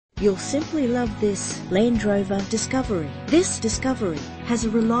You'll simply love this Land Rover Discovery. This Discovery has a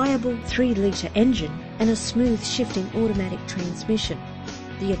reliable 3-litre engine and a smooth shifting automatic transmission.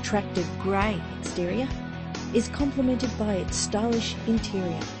 The attractive grey exterior is complemented by its stylish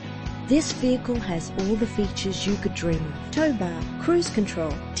interior. This vehicle has all the features you could dream of. Tow bar, cruise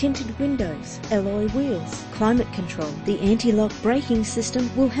control, tinted windows, alloy wheels, climate control. The anti-lock braking system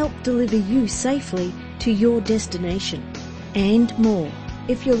will help deliver you safely to your destination. And more.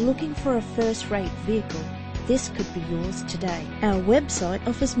 If you're looking for a first-rate vehicle, this could be yours today. Our website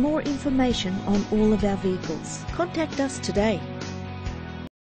offers more information on all of our vehicles. Contact us today.